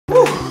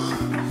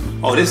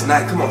Oh, this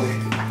night. Come on,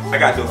 man. I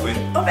got to do it for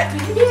you. Oh, man,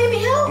 you need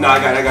me help? No,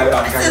 I got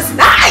it. This is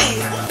nice.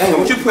 Dang,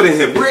 what you put in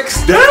here?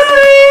 Bricks?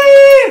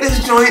 Dang,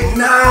 this joint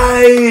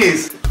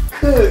nice.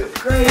 Good,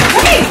 great.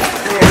 Hey,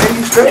 man,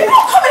 you straight? you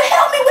don't come and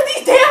help me with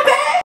these damn bags.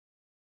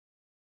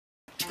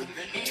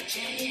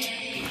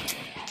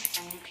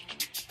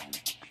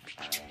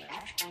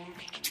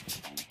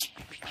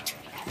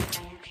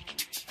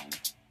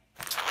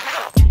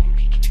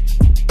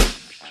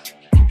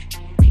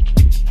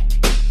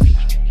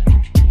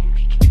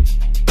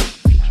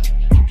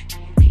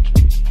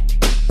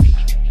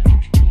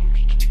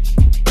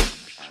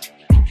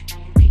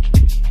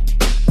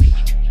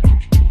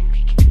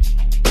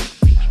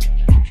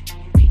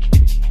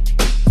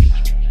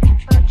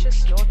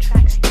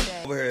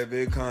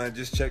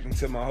 Just checked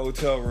into my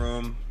hotel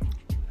room.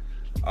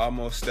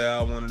 Almost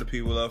stabbed one of the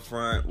people up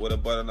front with a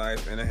butter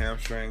knife and a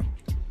hamstring.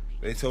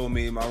 They told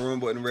me my room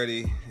wasn't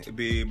ready. It'd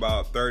be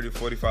about 30,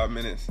 45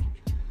 minutes.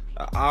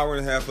 An hour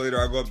and a half later,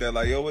 I go up there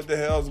like, yo, what the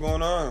hell's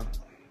going on?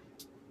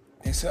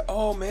 They said,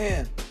 oh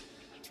man,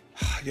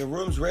 your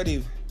room's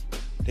ready.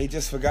 They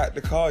just forgot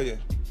to call you.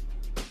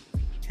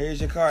 Here's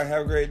your card,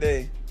 have a great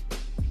day.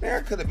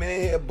 Man, I could have been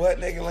in here butt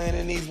naked laying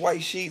in these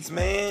white sheets,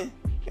 man.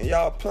 And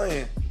y'all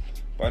playing.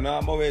 But now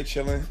I'm over here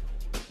chilling.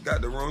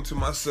 Got the room to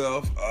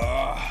myself.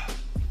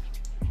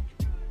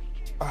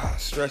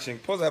 Stretching.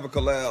 Supposed to have a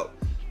collab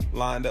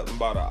lined up in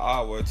about an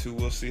hour or two.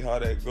 We'll see how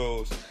that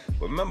goes.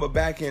 But remember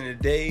back in the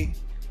day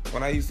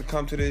when I used to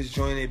come to this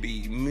joint, it'd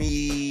be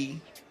me,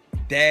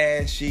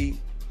 Dashy,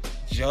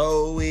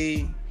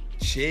 Joey,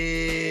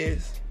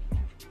 Chiz.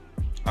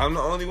 I'm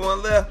the only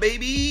one left,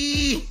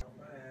 baby.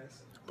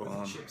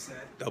 Boom.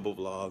 Double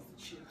vlog.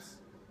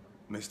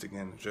 Missed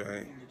again,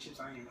 Jay.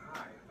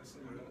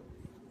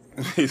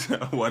 He said,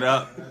 what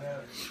up?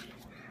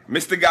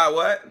 Mr. Got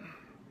what?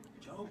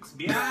 Jokes,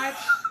 biatch.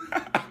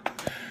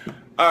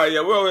 Alright,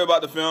 yeah, we're over here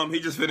about to film. He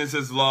just finished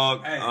his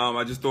vlog. Hey.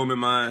 I just threw him in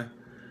mine.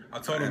 I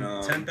told him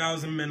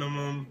 10,000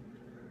 minimum.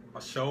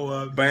 I'll show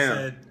up. Bam. He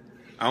said,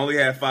 I only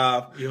had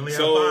 5. You only had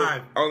 5.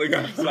 I only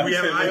got 5. So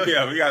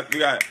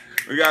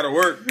we gotta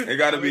work. It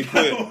gotta be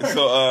quick.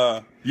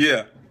 So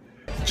yeah.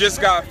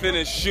 Just got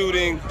finished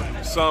shooting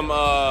some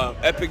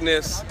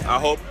epicness, I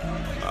hope.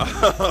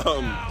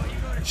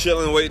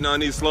 Chilling, waiting on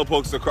these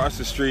slowpokes across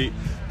the street.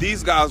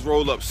 These guys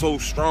roll up so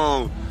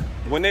strong.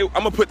 When I'm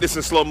gonna put this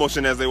in slow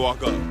motion as they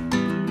walk up.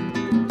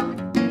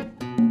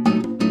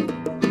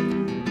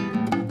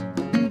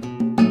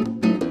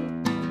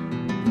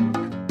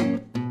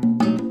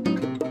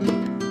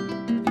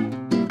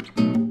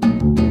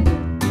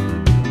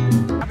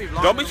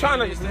 Don't be trying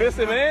to miss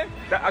it, man.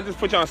 I just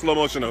put you on slow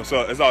motion though,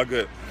 so it's all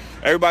good.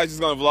 Everybody's just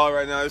gonna vlog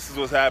right now. This is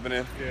what's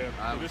happening.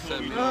 Yeah. This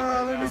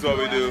is what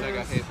we do.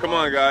 Come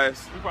on,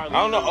 guys. I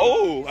don't know.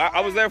 Oh,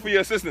 I was there for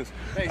your assistance.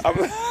 Thanks,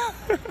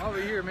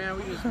 over here, man.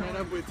 We just met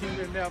up with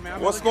Tpindell,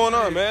 man. What's going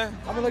on, man?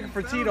 I've been looking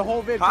for T the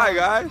whole video. Hi,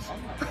 guys.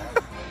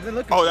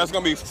 Oh, that's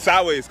gonna be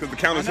sideways because the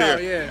camera's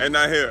here and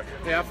not here.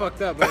 Yeah, I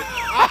fucked up, but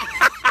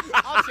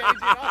I'll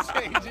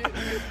change it.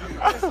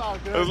 It's all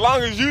good. As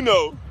long as you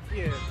know.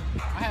 Yeah.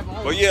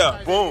 But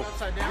yeah, boom.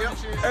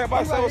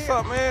 Everybody say what's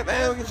up, man.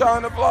 Damn, get y'all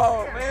in the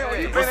vlog,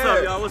 man. What's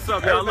up, y'all? What's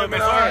up, y'all? Look,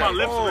 man, sorry my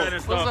lips red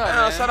and stuff.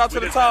 Man, shout out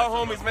to the tall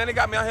homies, man. They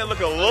got me out here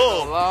looking a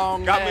little.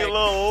 Got me a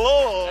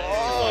little.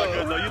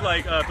 So you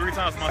like 3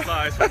 times my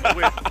size from the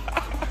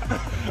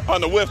whip.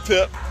 On the whip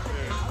tip.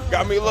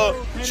 Got me a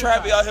little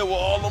trappy out here with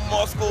all the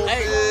muscles.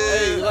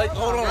 Hey, like,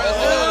 hold on.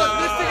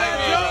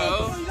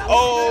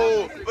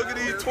 Oh, look at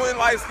these twin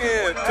light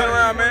skins. Turn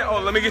around, man.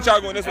 Oh, let me get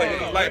y'all going this way.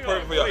 Light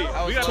perfect for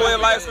y'all.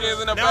 Twin light skins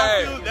in the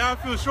bag. Now I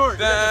feel short.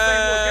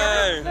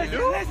 Dang.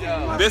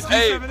 This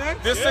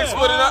 6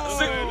 foot and up,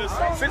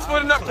 6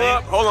 foot and up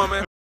club. Hold on,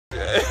 man.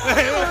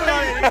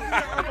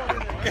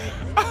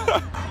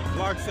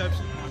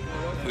 Vlogception.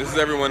 This is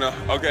everyone.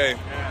 Okay.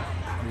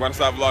 I'm going to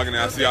stop vlogging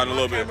now. I'll see y'all in a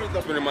little bit.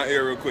 Whisper in my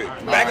ear real quick.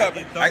 Back up.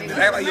 Act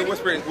like you're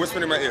whispering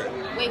in my ear.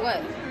 Wait,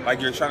 what?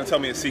 Like you're trying to tell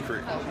me a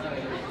secret.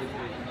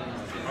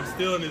 I'm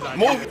still in this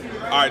idea. Move.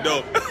 All right,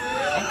 dope.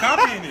 I'm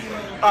copying it.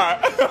 All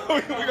right.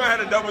 We're going to have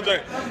a double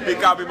drink. He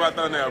copied my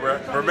thumbnail, bro.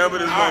 Remember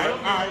this moment. All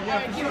right,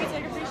 yeah. Can we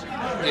take a picture?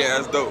 Yeah,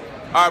 that's dope.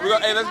 All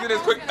right, hey, let's get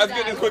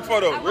this quick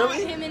photo. I Really?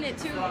 want him in it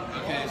too.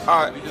 Okay, so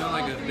all right. we doing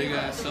like a big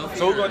ass selfie.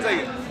 So who's gonna take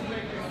it?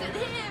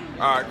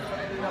 Him. All right.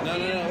 No,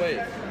 wait.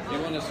 You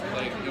want us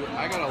like?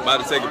 I got a. About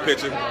to take a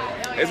picture.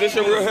 Is this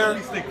your real hair?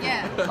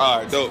 Yeah. All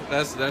right, dope.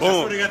 That's boom.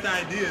 Where they got the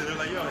idea. They're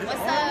like, yo. What's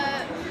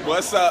up?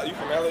 What's up? You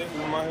from LA? You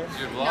from out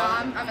here? No, I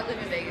live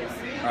in Vegas.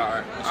 All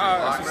right.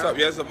 That's what's up.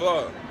 Yeah, it's a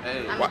vlog.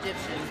 Hey, I'm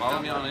Egyptian. follow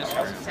me on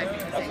Instagram.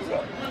 That's what's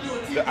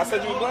up. I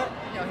said you were black?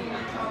 No, he.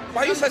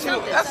 Why you said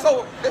you? That's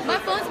so. My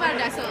phone's about to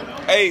die soon.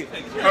 Hey,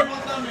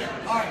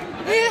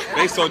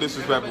 they so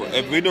disrespectful.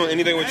 If we doing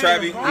anything with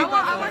Travi, I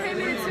want him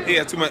in too. he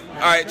had too much. All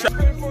right,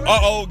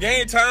 uh-oh,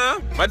 game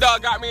time. My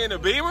dog got me in the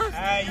Beamer.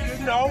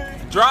 You know.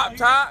 Drop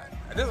top.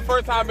 This is the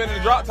first time I've been in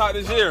the drop top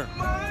this year.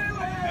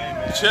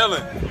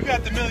 Chilling. You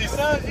got the Millie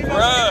Sons, you know.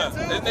 Bruh,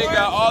 this nigga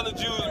got all the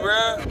Jews,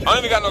 bruh. I don't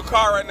even got no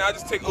car right now. I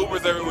just take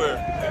Ubers everywhere.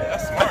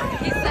 That's smart.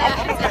 He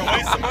said,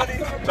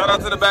 Shout out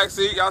to the back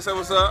seat. Y'all say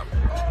what's up.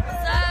 What's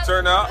up?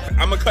 Turn up.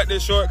 I'm gonna cut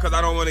this short because I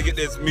don't want to get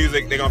this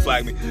music. They're gonna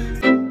flag me.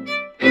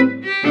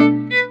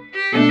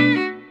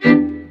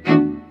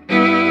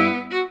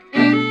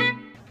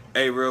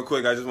 Hey, real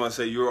quick, I just want to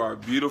say you are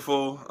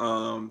beautiful.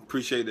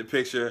 Appreciate the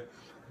picture,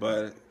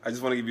 but I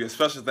just want to give you a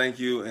special thank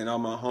you, and all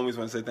my homies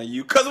want to say thank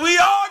you because we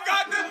all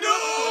got the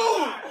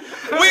news.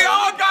 We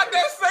all got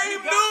that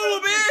same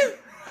news, man.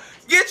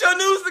 Get your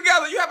news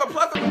together. You have a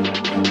plethora.